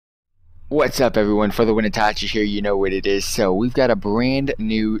What's up, everyone? FTWitachi here. You know what it is. So we've got a brand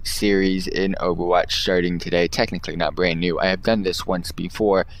new series in Overwatch starting today. Technically not brand new. I have done this once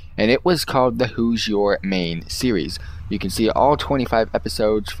before, and it was called the Who's Your Main series. You can see all 25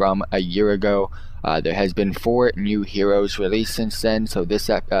 episodes from a year ago. There has been 4 new heroes released since then. So this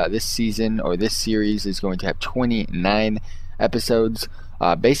season, or this series, is going to have 29 episodes.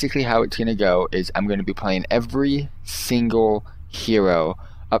 Basically how it's going to go is I'm going to be playing every single hero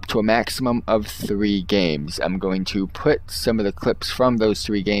up to a maximum of 3 games. I'm going to put some of the clips from those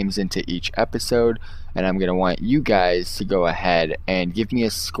 3 games into each episode, and I'm going to want you guys to go ahead and give me a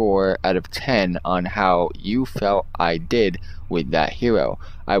score out of 10 on how you felt I did with that hero.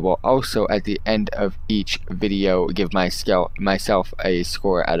 I will also, at the end of each video, give myself a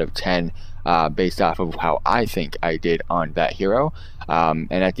score out of 10 based off of how I think I did on that hero.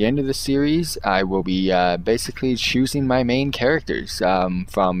 And at the end of the series, I will be basically choosing my main characters,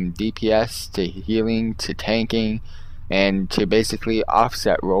 from DPS to healing to tanking, and to basically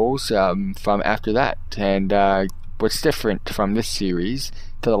offset roles from after that. And what's different from this series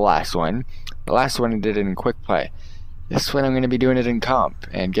to the last one I did it in quick play. This one I'm going to be doing it in comp,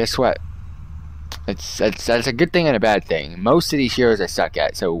 and guess what? That's a good thing and a bad thing. Most of these heroes I suck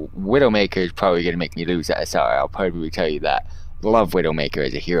at, so Widowmaker is probably going to make me lose at SR. I'll probably tell you that. Love Widowmaker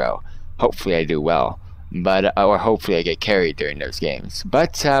as a hero. Hopefully I do well, but or hopefully I get carried during those games.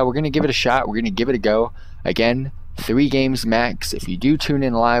 But we're going to give it a shot. We're going to give it a go. Again, 3 games max. If you do tune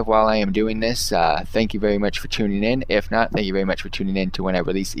in live while I am doing this, thank you very much for tuning in. If not, thank you very much for tuning in to when I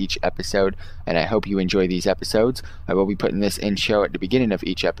release each episode, and I hope you enjoy these episodes. I will be putting this intro at the beginning of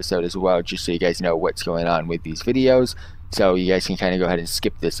each episode as well, just so you guys know what's going on with these videos, so you guys can kind of go ahead and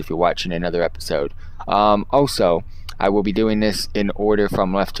skip this if you're watching another episode. Also, I will be doing this in order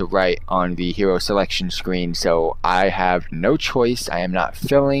from left to right on the hero selection screen, so I have no choice. I am not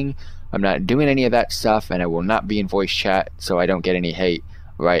filling, I'm not doing any of that stuff, and I will not be in voice chat so I don't get any hate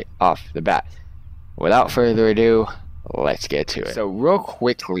right off the bat. Without further ado, let's get to it. So real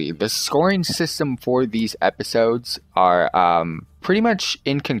quickly, the scoring system for these episodes are pretty much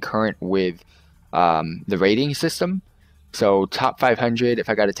in concurrent with the rating system. So top 500, if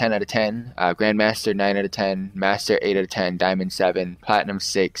I got a 10 out of 10, Grandmaster 9 out of 10, Master 8 out of 10, Diamond 7, Platinum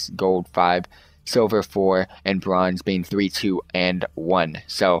 6, Gold 5, Silver 4, and Bronze being 3, 2, and 1.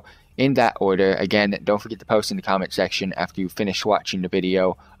 So in that order, again, don't forget to post in the comment section after you finish watching the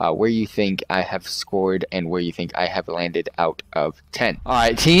video where you think I have scored and where you think I have landed out of 10.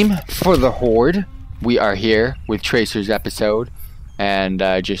 Alright team, for the Horde, we are here with Tracer's episode. And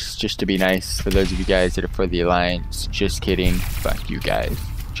just to be nice, for those of you guys that are for the Alliance, just kidding, fuck you guys,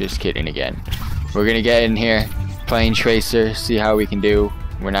 just kidding again. We're gonna get in here, playing Tracer, see how we can do.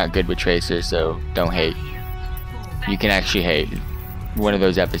 We're not good with Tracer, so don't hate. You can actually hate. One of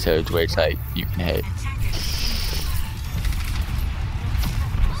those episodes where it's like, you can hate.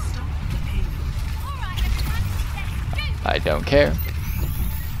 I don't care.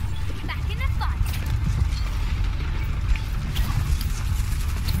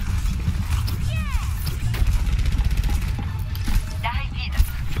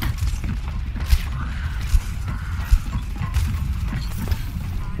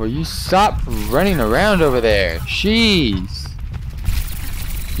 Will you stop running around over there? Jeez.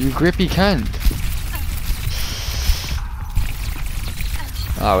 You grippy cunt.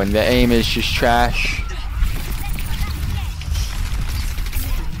 Oh, and the aim is just trash.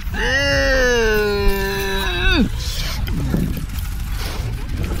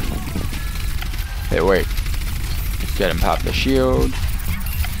 It worked. Let's get him pop the shield.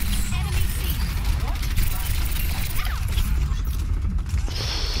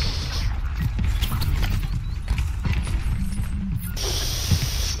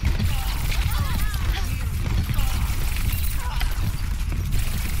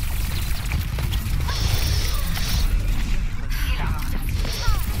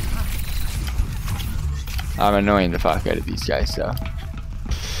 I'm annoying the fuck out of these guys, so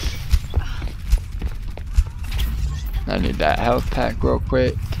I need that health pack real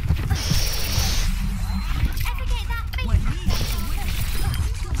quick.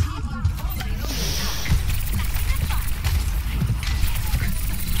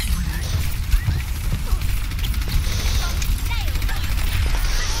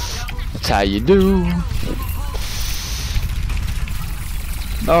 That's how you do.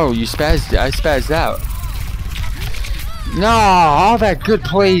 Oh, you spazzed. I spazzed out. No, all that good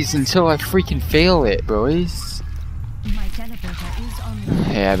plays until I freaking fail it, boys.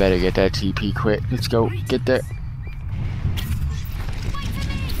 Hey, I better get that TP quick. Let's go. Get there.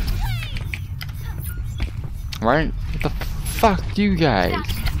 Right? What the fuck, you guys?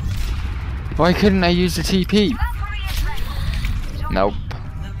 Why couldn't I use the TP? Nope.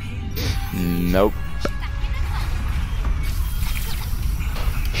 Nope.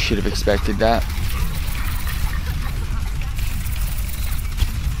 Should have expected that.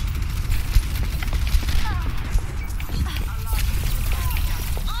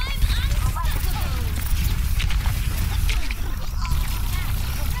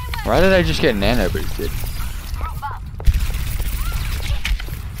 Why did I just get nano boosted?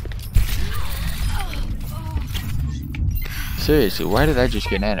 Seriously, why did I just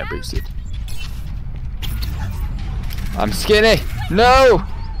get nano boosted? I'm skinny! No!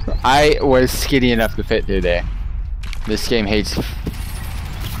 I was skinny enough to fit through there. This game hates.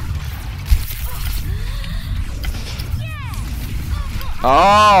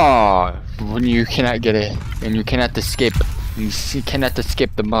 Oh! When you cannot get it, and you cannot escape. You cannot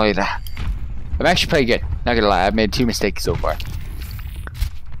escape the murder. I'm actually pretty good. Not gonna lie, I've made 2 mistakes so far.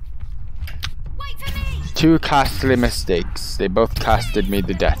 2 costly mistakes. They both costed me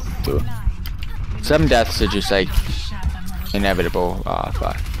the death, too. Some deaths are just like inevitable. Oh,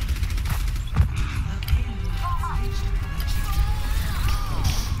 fuck.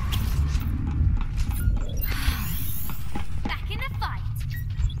 Back in the fight.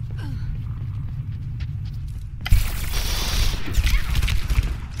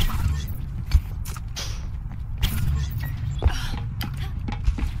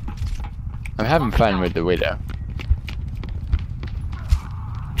 I'm having fun with the widow.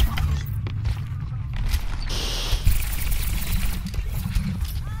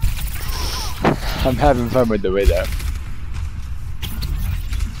 I'm having fun with the widow.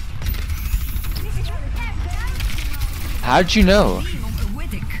 How'd you know?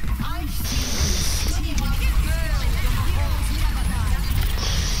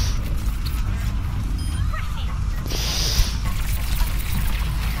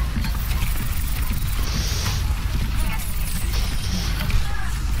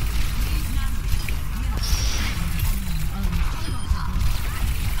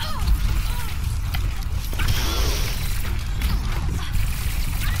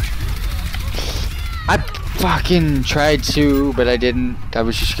 I fucking tried to, but I didn't. I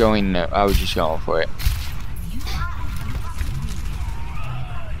was just going for it.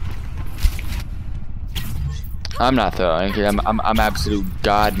 I'm not throwing, cause I'm absolute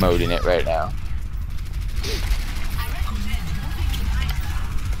god mode in it right now.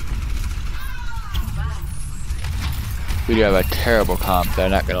 We do have a terrible comp, though,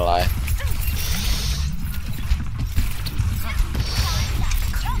 not gonna lie.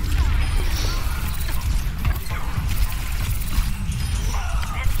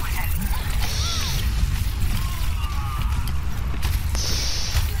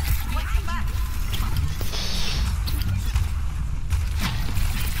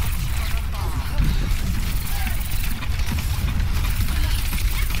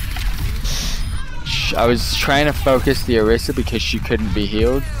 I was trying to focus the Orisa because she couldn't be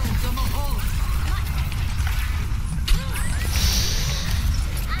healed.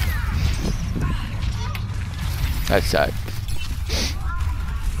 That sucked.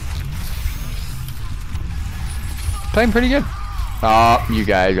 Playing pretty good. Oh, you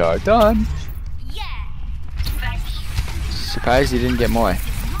guys are done. Surprised you didn't get more.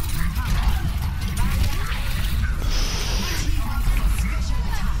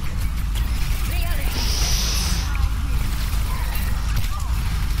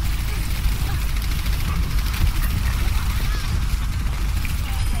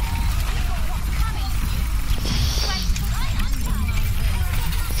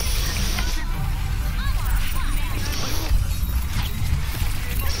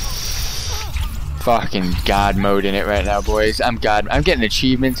 Fucking god mode in it right now, boys. I'm getting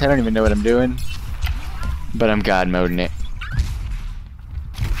achievements. I don't even know what I'm doing, but I'm god moding it.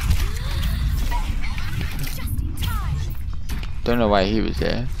 Don't know why he was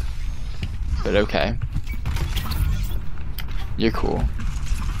there, but okay. You're cool.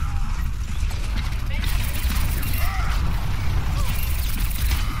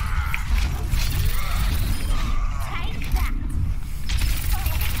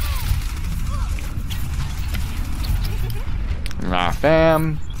 Nah,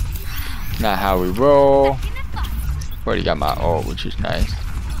 fam. Not how we roll. Already got my ult, which is nice.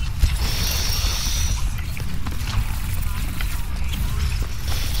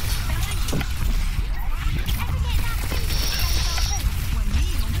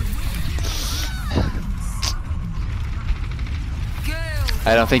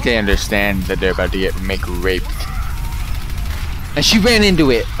 I don't think they understand that they're about to make raped. And she ran into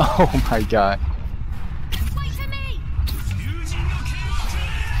it. Oh my god.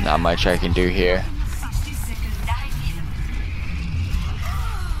 Not much I can do here.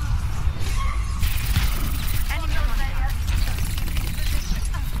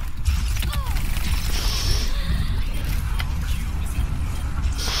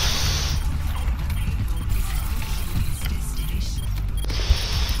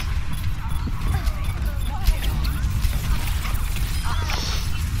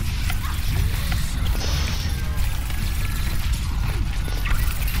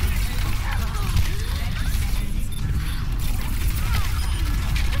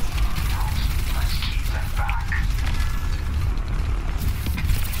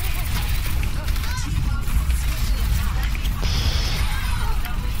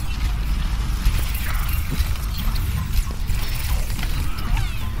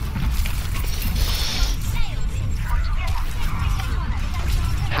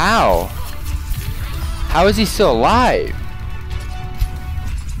 How? How is he still alive?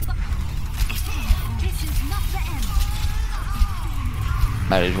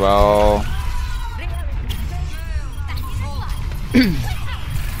 Might as well.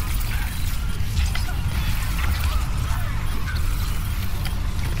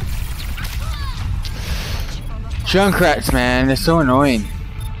 Junkrats, man, they're so annoying.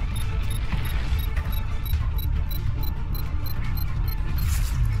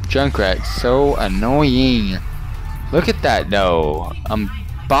 Junkrat's so annoying. Look at that though. I'm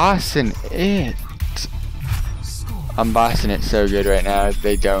bossing it. I'm bossing it so good right now.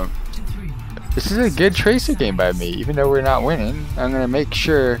 They don't. This is a good Tracer game by me. Even though we're not winning, I'm gonna make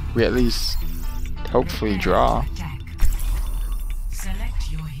sure we at least hopefully draw.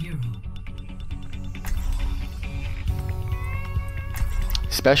 Select your hero.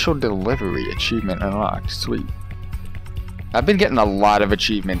 Special delivery achievement unlocked. Sweet. I've been getting a lot of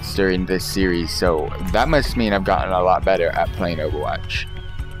achievements during this series, so that must mean I've gotten a lot better at playing Overwatch.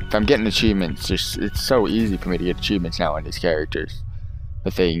 If I'm getting achievements, it's so easy for me to get achievements now on these characters.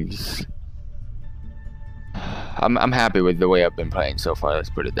 The things. I'm happy with the way I've been playing so far, let's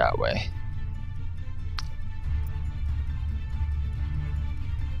put it that way.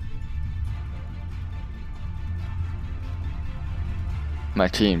 My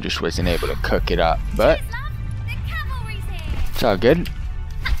team just wasn't able to cook it up, but it's all good.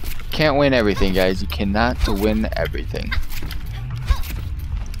 Can't win everything, guys. You cannot win everything.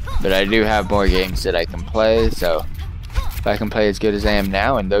 But I do have more games that I can play, so if I can play as good as I am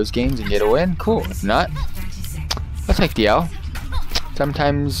now in those games and get a win, cool. If not, I'll take the L.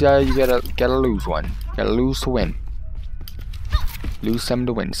 Sometimes you gotta lose one. Gotta lose to win. Lose some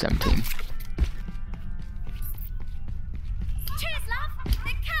to win some, team. Cheers, love.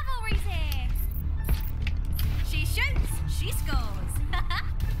 The cavalry's here. She shoots, she scores.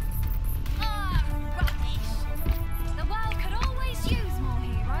 Oh, rubbish. The world could always use more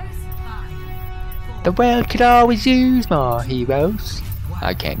heroes. 5, 4, The world could always use more heroes.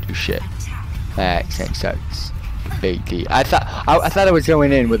 I can't do shit. My accent sucks. Big D. I thought I was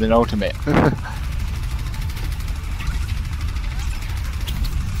going in with an ultimate.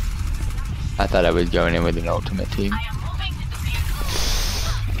 I thought I was going in with an ultimate, team.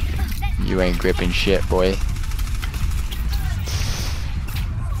 You ain't gripping shit, boy.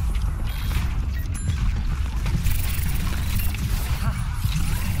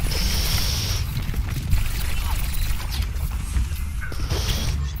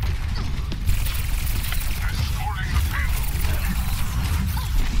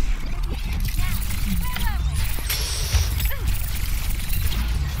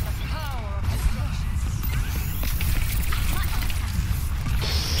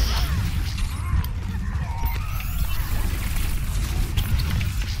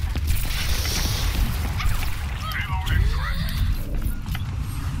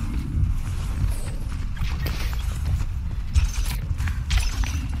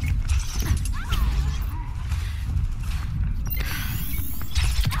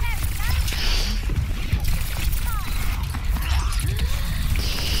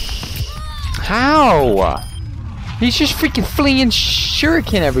 How? He's just freaking flinging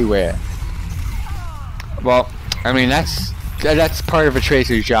shuriken everywhere. Well, I mean that's part of a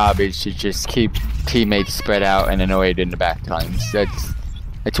Tracer's job, is to just keep teammates spread out and annoyed in the back lines.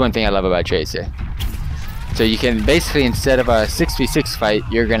 That's one thing I love about Tracer. So you can basically, instead of a 6v6 fight,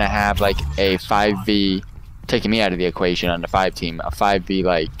 you're gonna have like a 5v, taking me out of the equation on the 5 team, a 5v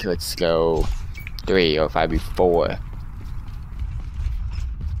like, let's go 3 or 5v4.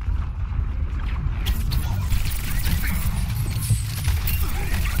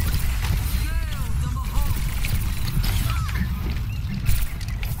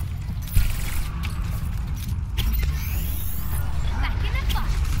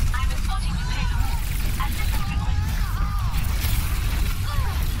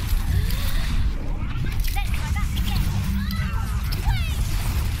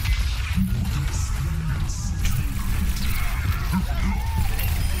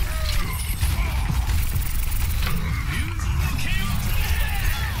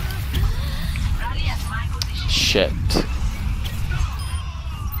 shit.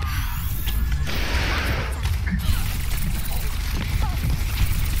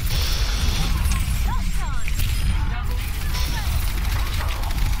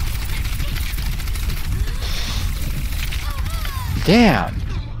 Damn!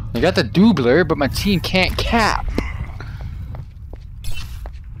 I got the doubler, but my team can't cap.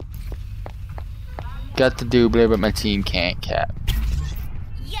 Got the doubler, but my team can't cap.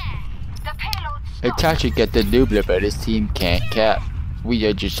 Itachi got the doubler, but his team can't cap. We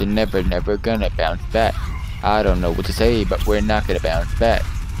are just never gonna bounce back. I don't know what to say, but we're not gonna bounce back.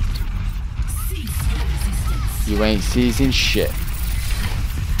 You ain't seasoned shit.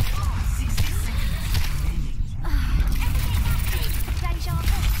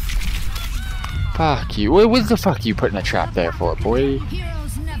 Fuck you. What the fuck you putting a trap there for, boy?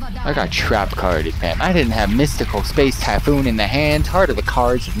 I got trap carded, fam. I didn't have Mystical Space Typhoon in the hand. Heart of the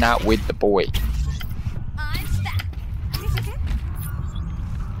cards is not with the boy.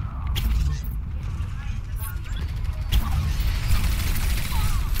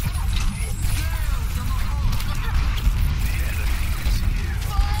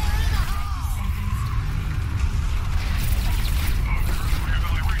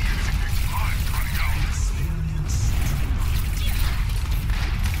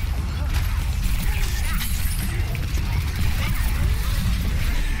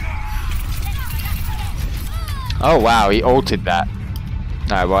 Oh wow, he ulted that.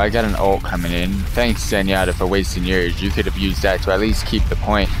 Alright, well I got an ult coming in. Thanks Zenyatta for wasting yours. You could have used that to at least keep the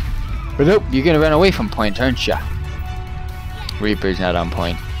point. But nope, you're gonna run away from point, aren't ya? Reaper's not on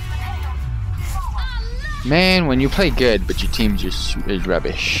point. Man, when you play good, but your team just is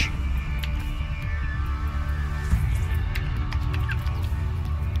rubbish.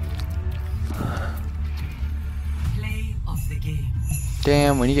 Play of the game.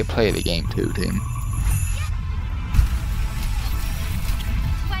 Damn, when you get play of the game too, team.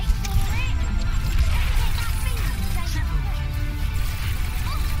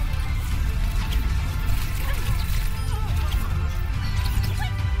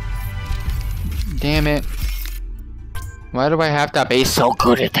 Damn it. Why do I have to be so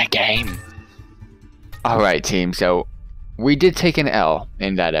good at the game? Alright team, so we did take an L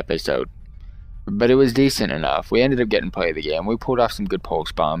in that episode. But it was decent enough. We ended up getting play of the game. We pulled off some good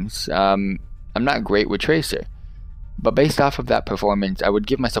pulse bombs. I'm not great with Tracer. But based off of that performance, I would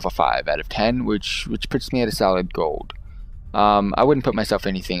give myself a 5 out of 10, which puts me at a solid gold. I wouldn't put myself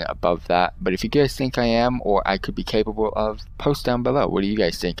anything above that, but if you guys think I am, or I could be capable of, post down below. What do you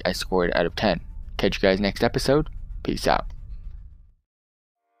guys think I scored out of 10? Catch you guys next episode. Peace out.